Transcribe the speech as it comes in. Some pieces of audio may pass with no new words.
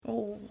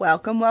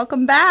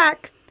Welcome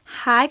back.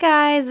 Hi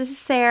guys, this is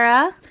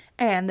Sarah.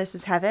 And this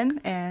is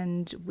Heaven,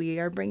 and we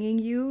are bringing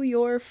you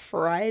your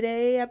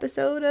Friday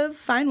episode of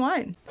Fine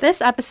Wine. This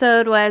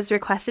episode was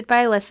requested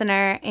by a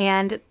listener,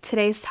 and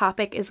today's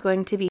topic is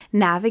going to be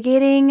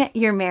navigating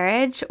your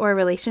marriage or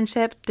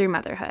relationship through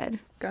motherhood.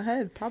 Go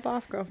ahead, pop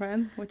off,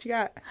 girlfriend. What you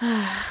got?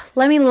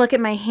 Let me look at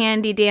my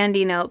handy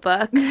dandy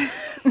notebook.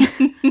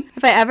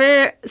 If I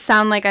ever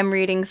sound like I'm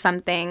reading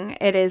something,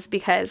 it is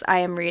because I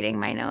am reading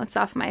my notes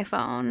off my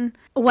phone.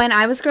 When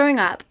I was growing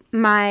up,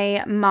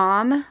 my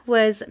mom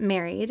was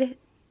married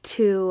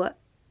to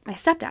my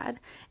stepdad,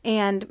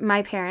 and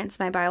my parents,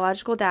 my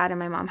biological dad and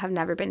my mom, have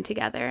never been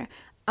together.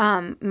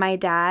 My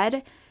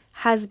dad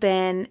has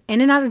been in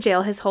and out of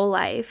jail his whole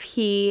life.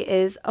 He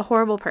is a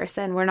horrible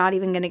person. We're not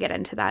even going to get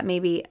into that.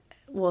 Maybe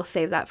we'll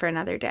save that for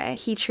another day.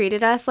 He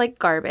treated us like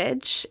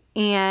garbage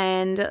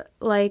and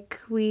like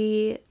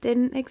we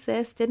didn't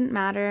exist, didn't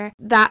matter.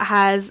 That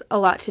has a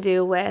lot to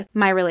do with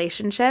my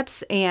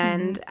relationships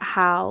and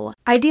how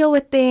I deal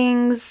with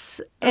things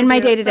in my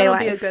day-to-day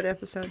life. That'll be a good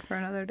episode for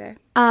another day.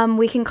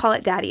 We can call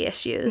it daddy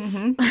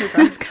issues. Because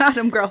I've got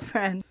him,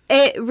 girlfriend.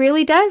 It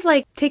really does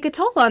take a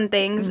toll on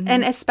things,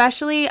 and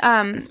especially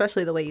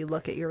the way you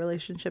look at your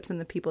relationships and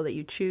the people that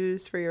you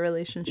choose for your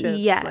relationships.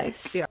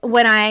 Yes.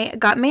 When I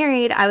got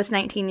married, I was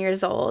 19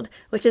 years old,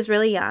 which is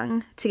really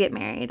young to get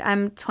married.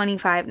 I'm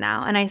 25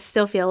 now, and I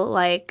still feel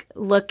like,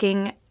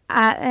 looking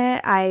at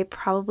it, I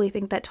probably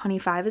think that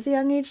 25 is a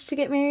young age to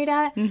get married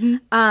at.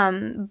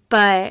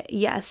 But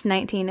yes,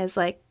 19 is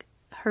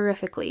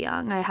horrifically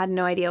young. I had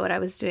no idea what I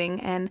was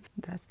doing, and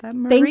that's that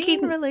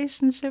marine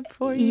relationship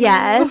for you.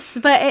 Yes,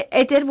 but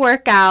it did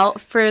work out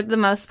for the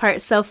most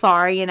part so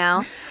far, you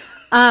know.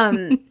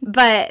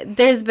 But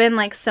there's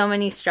been so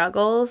many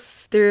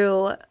struggles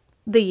through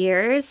the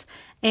years,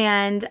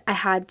 and I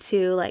had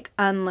to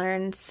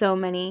unlearn so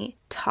many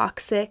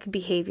toxic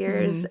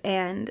behaviors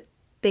and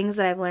things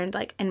that I've learned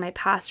in my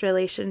past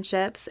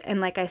relationships.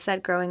 And like I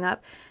said, growing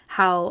up,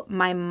 how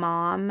my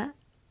mom,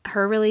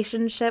 her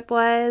relationship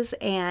was,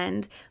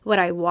 and what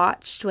I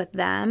watched with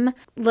them.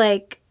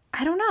 I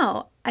don't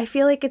know. I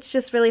feel like it's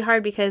just really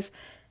hard because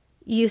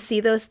you see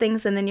those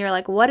things and then you're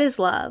like, what is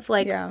love?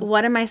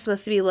 What am I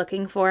supposed to be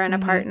looking for in a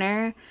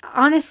partner?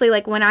 Honestly,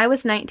 when I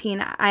was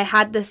 19, I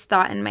had this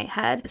thought in my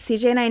head.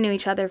 CJ and I knew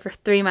each other for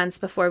 3 months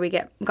before we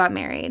got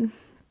married.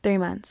 3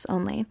 months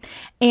only.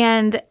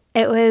 And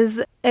it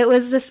was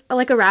just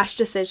a rash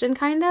decision,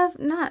 kind of.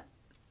 Not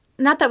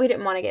that we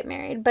didn't want to get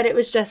married, but it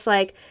was just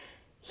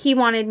he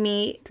wanted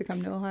me to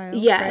come to Ohio.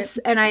 Yes,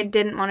 right? And I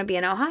didn't want to be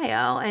in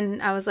Ohio.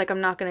 And I was like,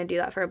 I'm not going to do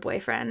that for a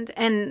boyfriend.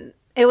 And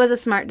it was a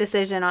smart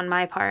decision on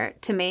my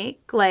part to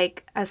make,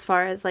 as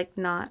far as,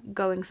 not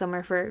going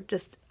somewhere for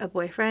just a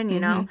boyfriend, you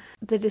know?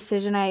 The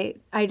decision I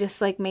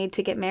just, made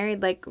to get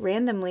married,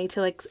 randomly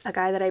to, a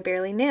guy that I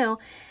barely knew.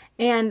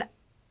 And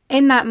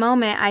in that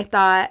moment, I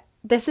thought,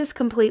 this is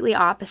completely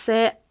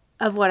opposite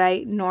of what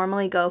I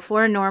normally go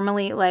for.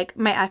 Normally,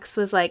 my ex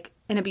was,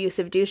 an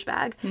abusive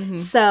douchebag.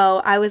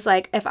 So I was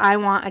like, if I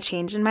want a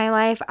change in my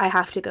life, I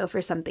have to go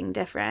for something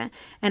different.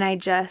 And I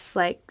just,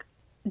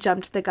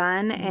 jumped the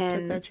gun and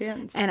took that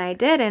chance. And I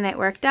did, and it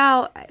worked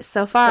out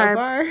so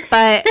far.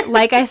 But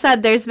like I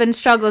said, there's been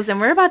struggles, and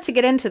we're about to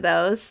get into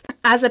those.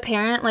 As a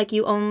parent,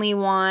 you only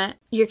want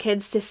your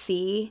kids to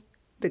see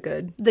the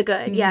good.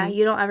 Yeah,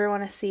 you don't ever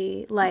want to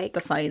see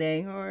the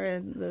fighting or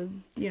the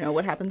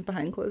what happens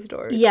behind closed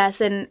doors.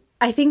 Yes, and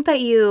I think that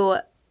you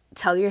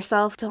tell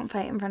yourself don't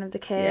fight in front of the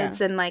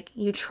kids, and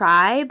you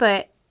try,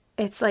 but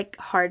it's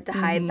hard to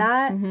hide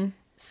that.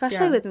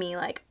 Especially with me,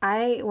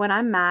 when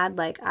I'm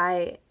mad,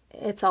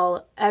 it's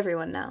all,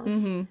 everyone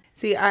knows.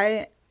 See,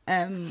 I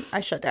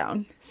shut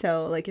down.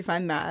 So if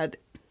I'm mad,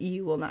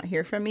 you will not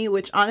hear from me,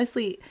 which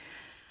honestly,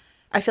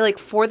 I feel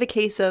for the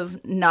case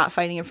of not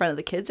fighting in front of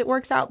the kids, it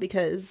works out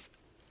because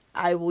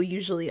I will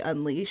usually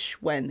unleash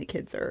when the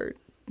kids are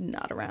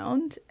not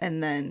around,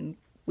 and then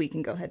we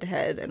can go head to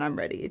head and I'm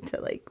ready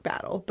to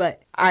battle.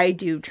 But I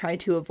do try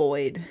to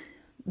avoid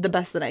the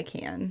best that I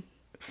can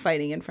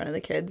fighting in front of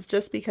the kids,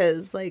 just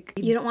because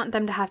you don't want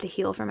them to have to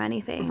heal from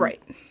anything.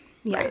 Right.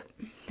 Yeah. Right.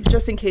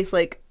 Just in case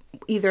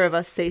either of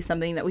us say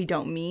something that we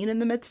don't mean in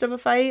the midst of a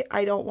fight,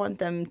 I don't want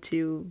them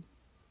to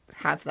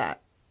have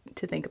that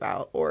to think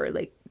about or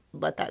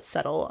let that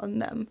settle on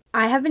them.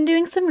 I have been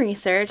doing some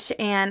research,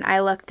 and I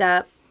looked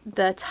up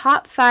the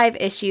top 5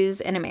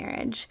 issues in a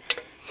marriage,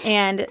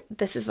 and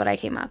this is what I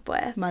came up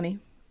with. Money.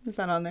 Is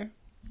that on there?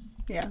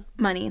 Yeah.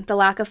 Money. The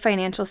lack of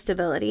financial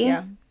stability.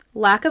 Yeah.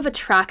 Lack of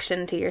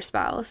attraction to your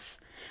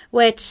spouse,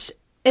 which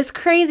is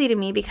crazy to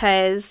me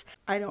because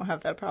I don't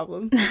have that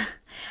problem.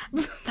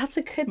 That's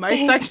a good My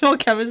thing. sexual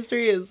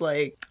chemistry is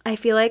I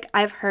feel like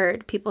I've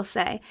heard people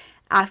say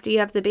after you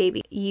have the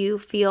baby, you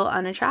feel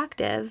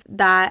unattractive,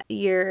 that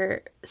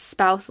your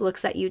spouse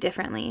looks at you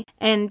differently.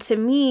 And to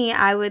me,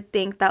 I would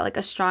think that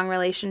a strong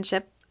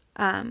relationship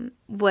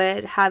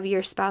would have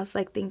your spouse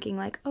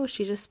thinking oh,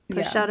 she just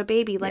pushed out a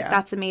baby.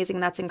 That's amazing.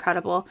 That's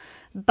incredible.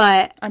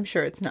 But I'm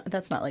sure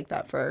that's not like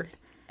that for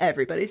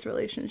everybody's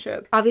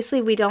relationship.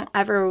 Obviously, we don't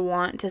ever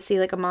want to see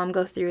like a mom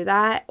go through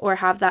that or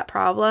have that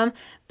problem,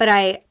 but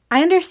I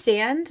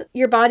understand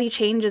your body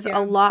changes a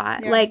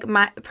lot. Yeah. Like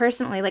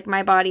personally, like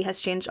my body has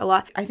changed a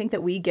lot. I think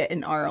that we get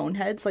in our own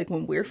heads, like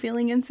when we're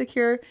feeling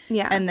insecure,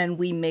 and then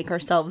we make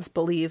ourselves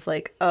believe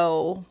like,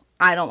 oh,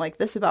 I don't like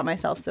this about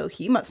myself, so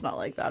he must not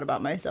like that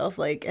about myself.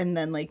 Like, and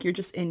then like you're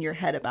just in your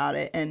head about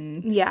it,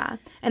 and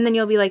and then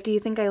you'll be like, do you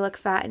think I look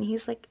fat? And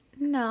he's like,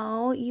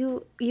 no,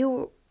 you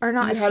are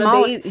not you had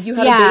small. a baby. You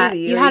had a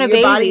baby. You had a your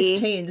baby. Body's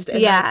changed,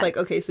 and then it's like,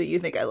 okay, so you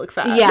think I look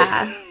fat?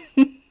 Yeah.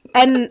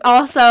 And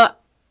also,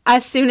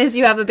 as soon as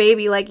you have a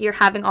baby, like you're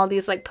having all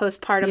these like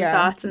postpartum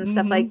thoughts and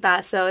stuff like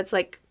that. So it's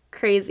like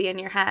crazy in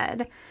your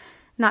head.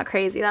 Not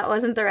crazy. That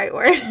wasn't the right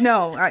word.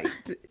 No,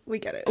 we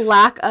get it.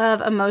 Lack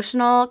of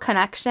emotional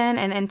connection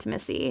and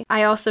intimacy.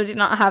 I also do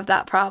not have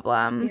that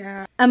problem.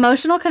 Yeah.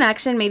 Emotional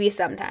connection, maybe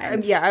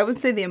sometimes. Yeah, I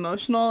would say the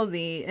emotional,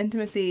 the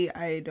intimacy,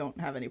 I don't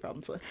have any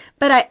problems with.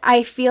 But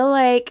I feel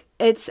like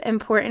it's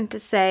important to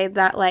say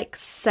that like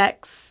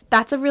sex,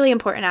 that's a really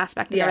important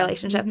aspect of the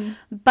relationship.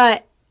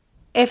 But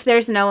if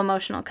there's no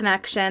emotional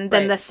connection,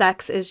 then the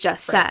sex is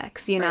just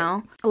sex, you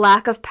know?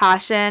 Lack of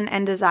passion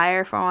and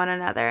desire for one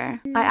another.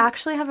 I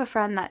actually have a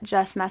friend that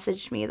just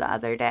messaged me the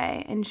other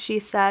day, and she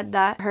said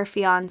that her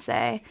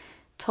fiance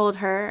told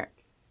her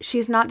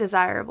she's not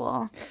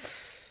desirable.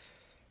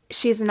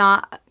 She's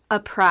not a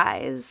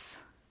prize.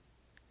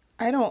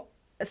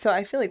 So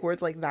I feel like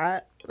words like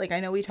that, like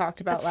I know we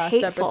talked about That's last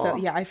hateful.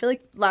 episode. Yeah, I feel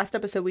like last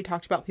episode we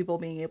talked about people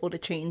being able to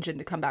change and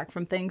to come back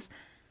from things.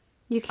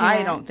 You can't.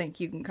 I don't think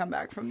you can come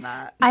back from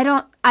that.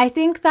 I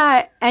think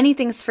that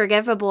anything's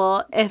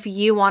forgivable if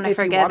you want to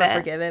forgive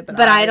it. But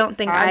I don't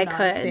think I could.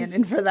 I'm not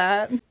standing for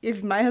that.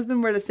 If my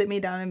husband were to sit me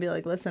down and be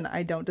like, listen,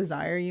 I don't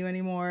desire you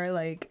anymore,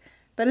 like,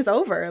 then it's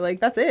over. Like,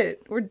 that's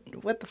it.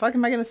 What the fuck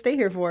am I going to stay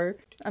here for?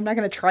 I'm not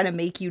going to try to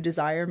make you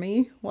desire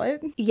me.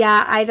 What?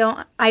 Yeah,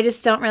 I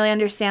just don't really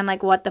understand,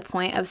 like, what the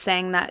point of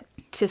saying that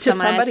to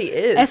somebody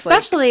is.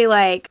 Especially,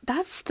 like,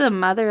 that's the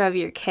mother of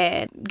your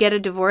kid. Get a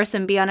divorce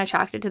and be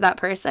unattracted to that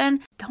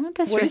person. Don't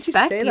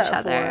disrespect each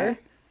other.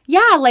 For?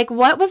 Yeah, like,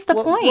 what was the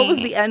point? What was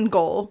the end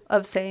goal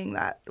of saying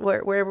that?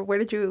 Where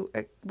did you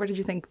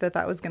think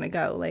that was going to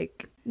go?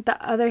 Like,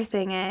 the other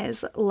thing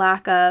is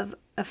lack of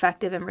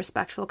effective and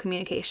respectful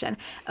communication.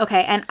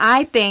 Okay, and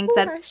I think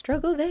that I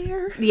struggle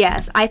there.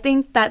 Yes, I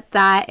think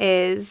that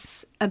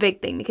is a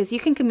big thing, because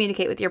you can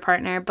communicate with your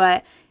partner,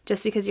 but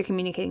just because you're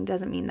communicating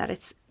doesn't mean that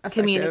it's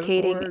effective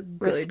communicating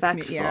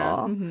respectful.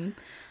 Yeah.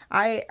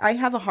 I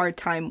have a hard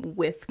time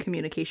with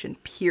communication,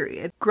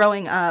 period.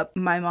 Growing up,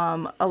 my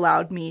mom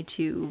allowed me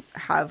to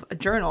have a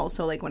journal.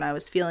 So, like, when I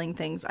was feeling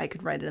things, I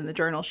could write it in the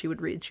journal. She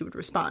would read, she would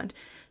respond.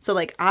 So,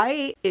 like,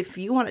 if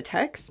you want to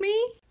text me,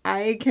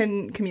 I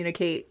can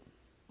communicate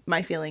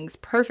my feelings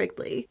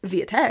perfectly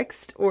via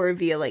text or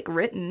via, like,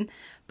 written.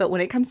 But when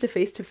it comes to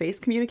face-to-face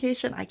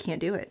communication, I can't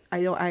do it.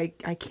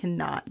 I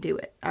cannot do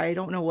it. I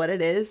don't know what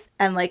it is.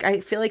 And, like,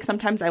 I feel like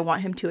sometimes I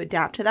want him to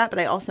adapt to that, but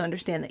I also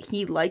understand that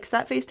he likes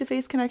that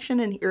face-to-face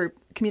connection or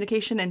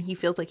communication, and he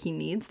feels like he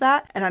needs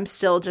that. And I'm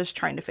still just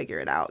trying to figure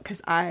it out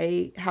because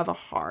I have a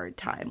hard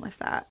time with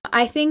that.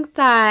 I think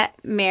that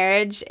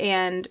marriage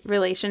and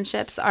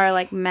relationships are,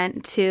 like,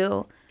 meant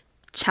to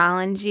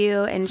challenge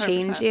you and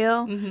change 100%. You.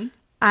 Mm-hmm.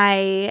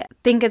 I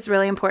think it's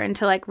really important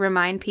to, like,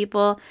 remind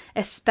people,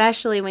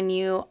 especially when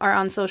you are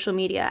on social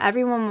media.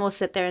 Everyone will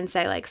sit there and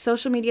say, like,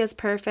 social media is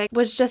perfect.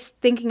 Was just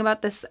thinking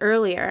about this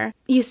earlier.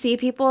 You see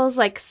people's,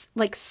 like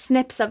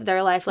snips of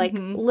their life, like,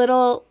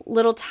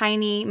 little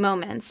tiny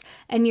moments.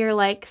 And you're,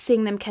 like,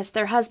 seeing them kiss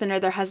their husband, or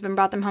their husband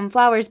brought them home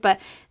flowers, but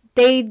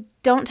they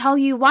don't tell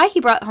you why he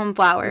brought home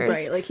flowers.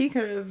 Right, like, he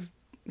could have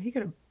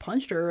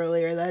punched her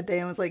earlier that day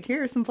and was like,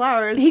 here's some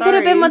flowers. He could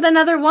have been with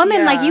another woman.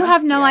 Yeah, like, you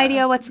have no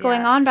idea what's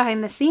going on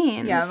behind the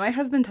scenes. Yeah, my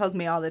husband tells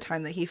me all the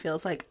time that he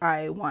feels like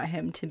I want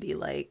him to be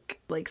like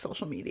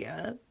social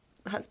media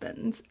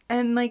husbands.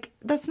 And, like,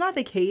 that's not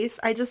the case.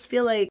 I just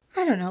feel like,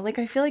 I don't know, like,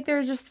 I feel like there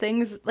are just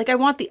things, like, I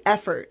want the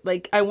effort.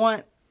 Like, I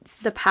want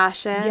the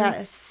passion.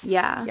 Yes.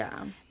 Yeah.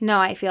 Yeah. No,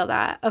 I feel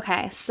that.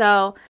 Okay,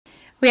 so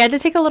we had to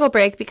take a little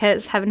break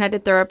because Heaven had to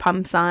throw her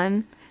pumps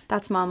on.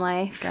 That's mom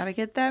life. Gotta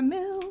get that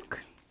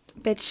milk.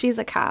 Bitch, she's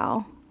a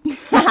cow.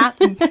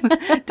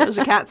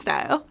 Doja Cat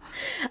style.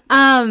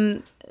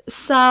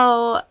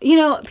 So, you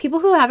know, people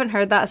who haven't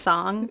heard that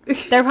song,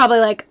 they're probably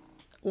like,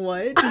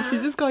 what? Did she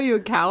just call you a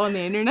cow on the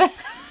internet?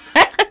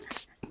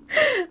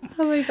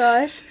 Oh my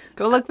gosh.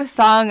 Go look the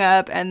song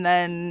up and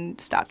then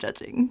stop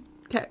judging.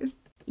 Okay.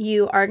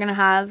 You are going to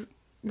have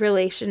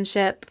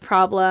relationship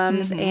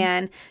problems,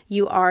 and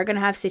you are going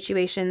to have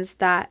situations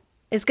that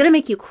is going to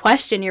make you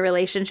question your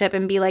relationship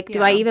and be like,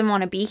 do I even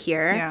want to be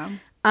here?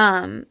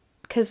 Yeah.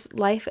 Because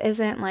life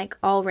isn't, like,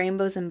 all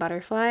rainbows and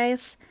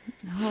butterflies.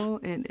 No,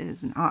 it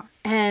is not.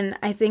 And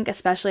I think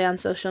especially on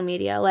social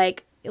media,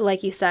 like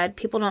you said,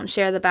 people don't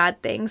share the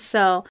bad things.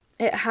 So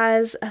it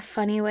has a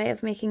funny way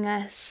of making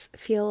us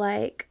feel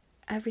like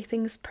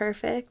everything's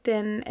perfect,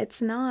 and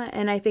it's not.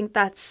 And I think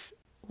that's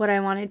what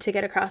I wanted to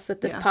get across with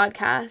this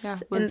podcast. Yeah,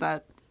 was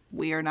that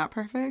we are not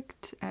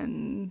perfect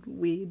and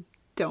we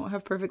don't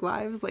have perfect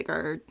lives. Like,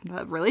 our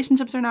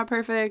relationships are not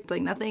perfect.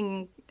 Like,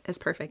 nothing is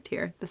perfect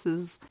here. This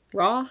is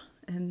raw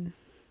and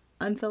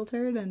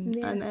unfiltered and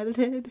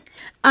unedited.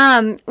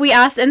 We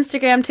asked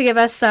Instagram to give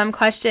us some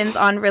questions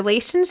on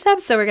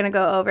relationships, so we're going to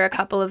go over a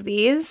couple of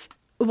these.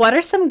 What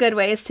are some good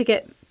ways to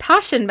get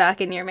passion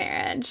back in your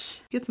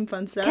marriage? Get some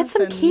fun stuff. Get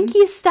some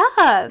kinky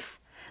stuff.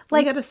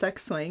 Like, we had a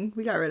sex swing.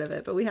 We got rid of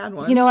it, but we had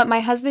one. You know what? My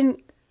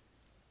husband...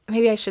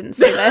 Maybe I shouldn't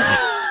say this.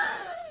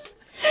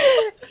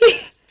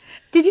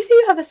 Did you say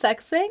you have a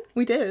sex swing?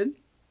 We did.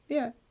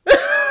 Yeah.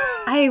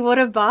 I would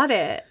have bought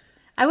it.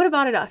 I would have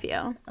bought it off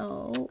you.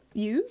 Oh.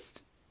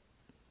 Used?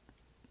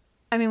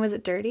 I mean, was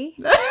it dirty?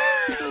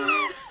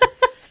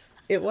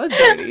 It was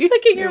dirty.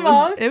 Look at your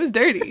mom. It was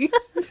dirty.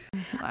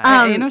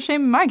 Ain't no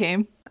shame in my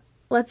game.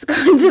 Let's go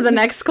into the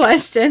next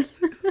question.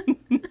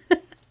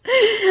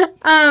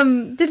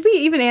 Did we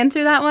even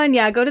answer that one?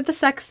 Yeah, go to the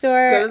sex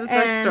store. Go to the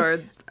sex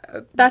store.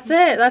 That's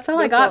it. That's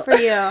all I got for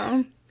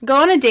you. Go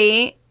on a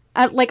date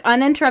at, like,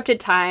 uninterrupted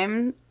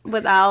time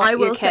without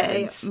your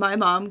kids. Say, my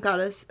mom got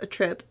us a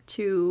trip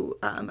to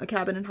a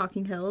cabin in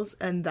Hocking Hills,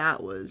 and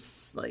that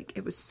was, like,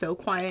 it was so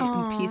quiet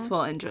and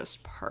peaceful and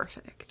just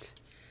perfect.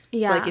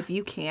 Yeah. So, like, if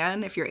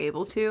you're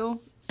able to.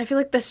 I feel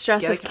like the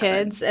stress of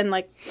kids and,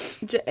 like,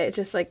 it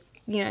just, like,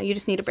 you know, you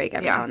just need a break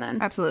every now and then.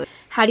 Absolutely.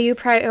 How do you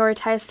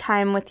prioritize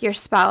time with your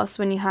spouse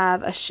when you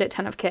have a shit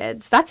ton of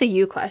kids? That's a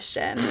you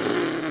question.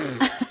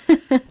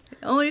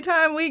 The only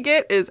time we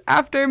get is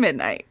after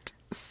midnight.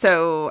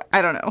 So,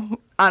 I don't know.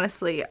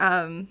 Honestly,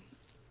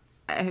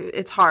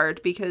 it's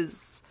hard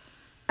because...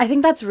 I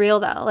think that's real,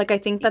 though. Like, I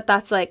think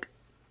that's, like,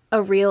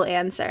 a real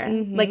answer.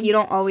 Mm-hmm. Like, you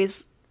don't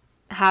always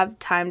have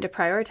time to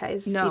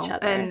prioritize each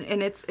other.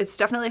 And it's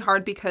definitely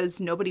hard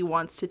because nobody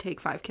wants to take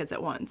 5 kids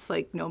at once.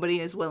 Like, nobody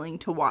is willing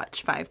to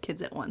watch 5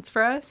 kids at once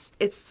for us.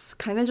 It's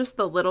kind of just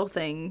the little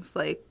things.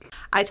 Like,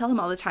 I tell him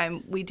all the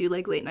time, we do,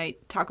 like, late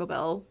night Taco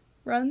Bell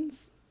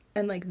runs.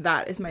 And, like,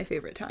 that is my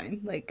favorite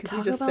time. Like, because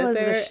we just sit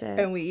there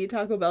and we eat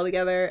Taco Bell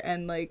together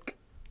and, like,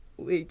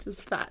 we just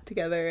fat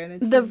together and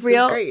it's just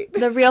great.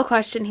 The real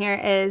question here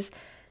is,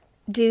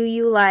 did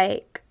you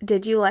like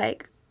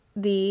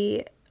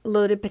the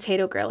loaded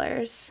potato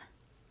grillers?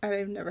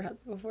 I've never had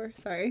that before.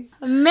 Sorry.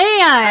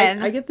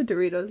 Man! I get the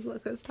Doritos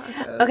Locos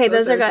Tacos. Okay,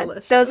 those are good.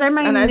 Delicious. Those are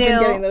my And I've been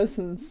getting those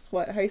since,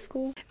 high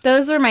school?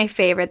 Those were my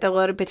favorite, the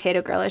loaded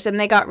potato grillers, and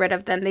they got rid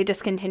of them. They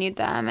discontinued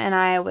them, and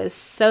I was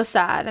so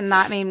sad, and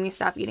that made me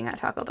stop eating at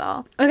Taco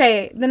Bell.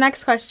 Okay, the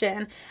next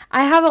question.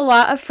 I have a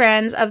lot of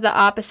friends of the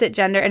opposite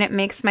gender, and it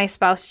makes my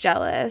spouse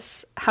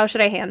jealous. How should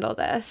I handle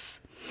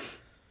this?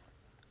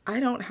 I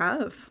don't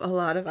have a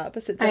lot of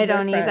opposite gender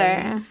friends. I don't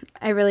either.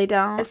 I really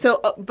don't. So,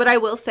 but I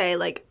will say,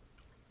 like,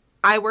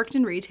 I worked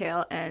in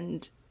retail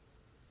and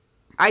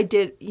I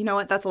did, you know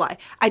what, that's a lie.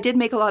 I did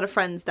make a lot of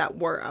friends that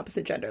were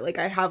opposite gender. Like,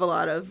 I have a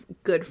lot of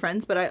good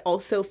friends, but I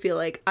also feel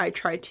like I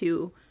try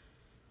to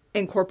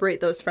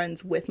incorporate those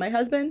friends with my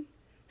husband.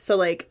 So,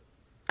 like,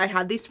 I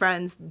had these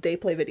friends, they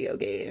play video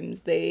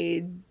games,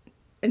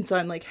 and so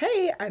I'm like,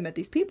 hey, I met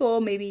these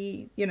people,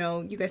 maybe, you know,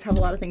 you guys have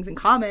a lot of things in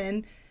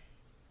common,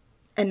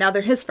 and now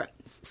they're his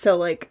friends. So,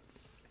 like,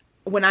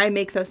 when I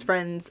make those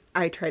friends,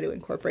 I try to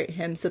incorporate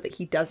him so that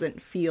he doesn't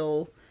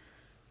feel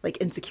like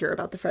insecure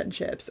about the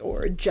friendships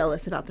or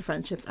jealous about the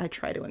friendships. I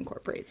try to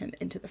incorporate him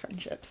into the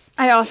friendships.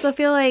 I also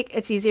feel like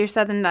it's easier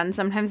said than done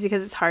sometimes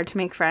because it's hard to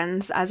make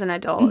friends as an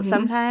adult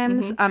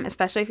sometimes,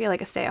 especially if you're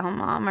like a stay-at-home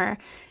mom or,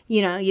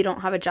 you know, you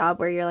don't have a job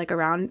where you're like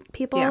around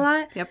people a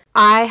lot. Yep.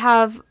 I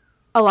have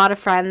a lot of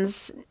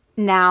friends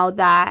now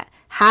that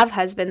have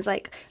husbands,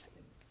 like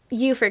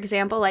you, for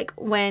example, like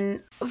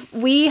when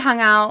we hung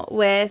out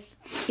with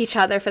each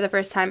other for the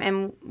first time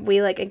and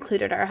we like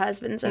included our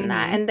husbands in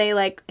that and they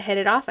like hit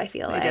it off, I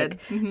feel they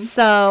like did.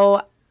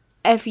 So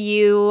if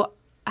you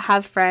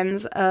have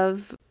friends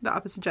of the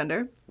opposite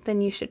gender, then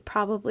you should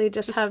probably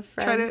just have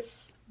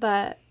friends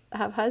that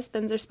have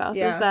husbands or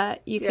spouses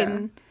that you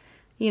can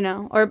you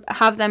know, or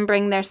have them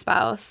bring their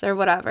spouse or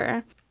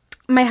whatever.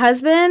 My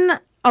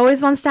husband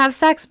always wants to have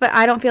sex, but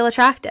I don't feel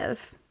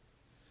attractive.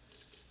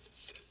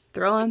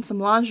 Throw on some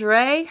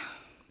lingerie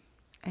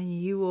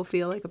and you will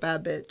feel like a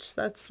bad bitch.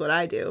 That's what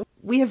I do.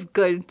 We have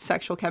good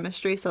sexual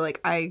chemistry, so, like,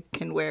 I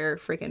can wear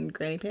freaking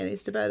granny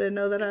panties to bed and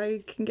know that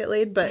I can get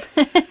laid. But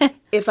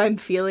if I'm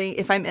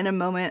in a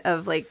moment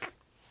of, like,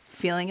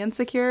 feeling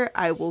insecure,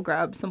 I will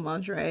grab some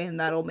lingerie and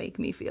that'll make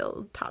me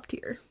feel top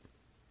tier.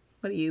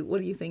 What do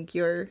you think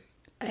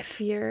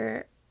if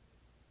your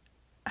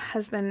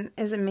husband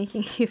isn't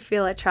making you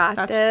feel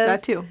attractive?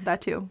 That too.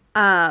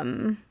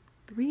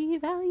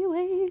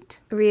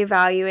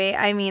 Reevaluate.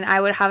 I mean,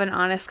 I would have an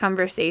honest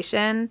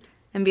conversation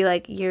and be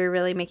like, you're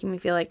really making me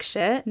feel like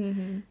shit.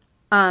 And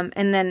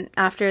then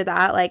after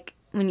that, like,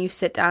 when you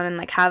sit down and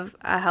like have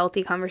a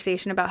healthy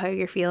conversation about how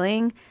you're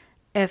feeling,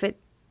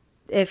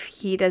 if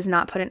he does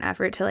not put an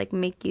effort to like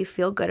make you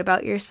feel good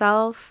about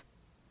yourself,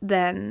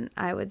 then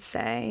I would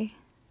say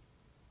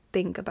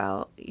think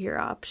about your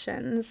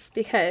options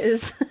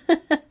because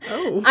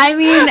I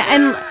mean,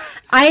 and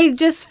I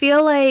just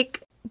feel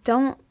like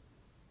don't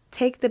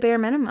take the bare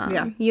minimum.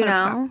 Yeah, you 100%.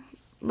 know?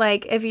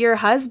 Like, if your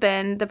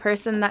husband, the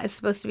person that is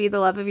supposed to be the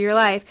love of your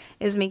life,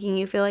 is making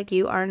you feel like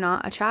you are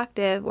not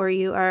attractive or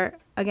you are,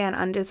 again,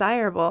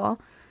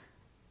 undesirable,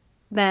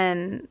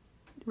 then...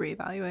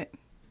 Reevaluate.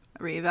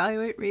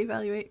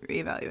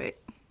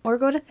 Or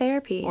go to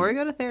therapy.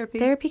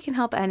 Therapy can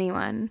help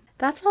anyone.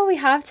 That's all we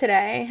have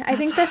today. I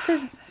think this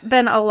has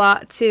been a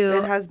lot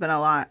It has been a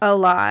lot.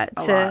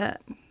 to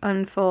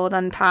unfold,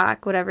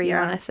 unpack, whatever you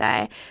want to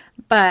say.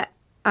 But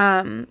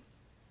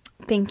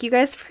thank you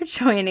guys for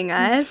joining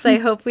us. I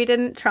hope we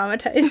didn't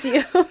traumatize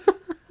you.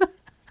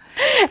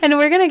 And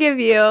we're going to give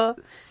you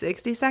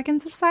 60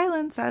 seconds of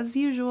silence as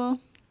usual.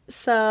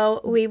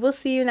 So we will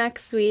see you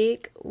next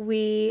week.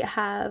 We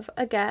have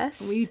a guest.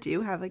 We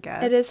do have a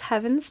guest. It is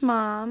Heaven's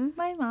mom.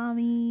 My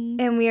mommy.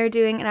 And we are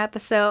doing an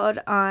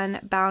episode on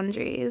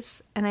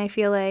boundaries. And I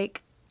feel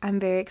like I'm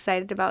very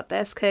excited about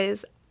this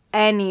because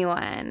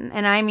anyone,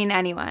 and I mean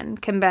anyone,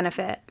 can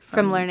benefit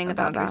from learning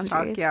about boundaries.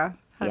 Talk, yeah,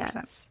 100%.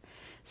 Yes.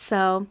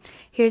 So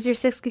here's your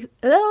 60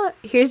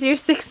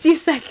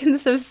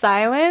 seconds of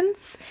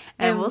silence.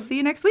 And we'll see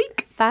you next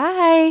week.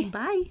 Bye.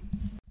 Bye.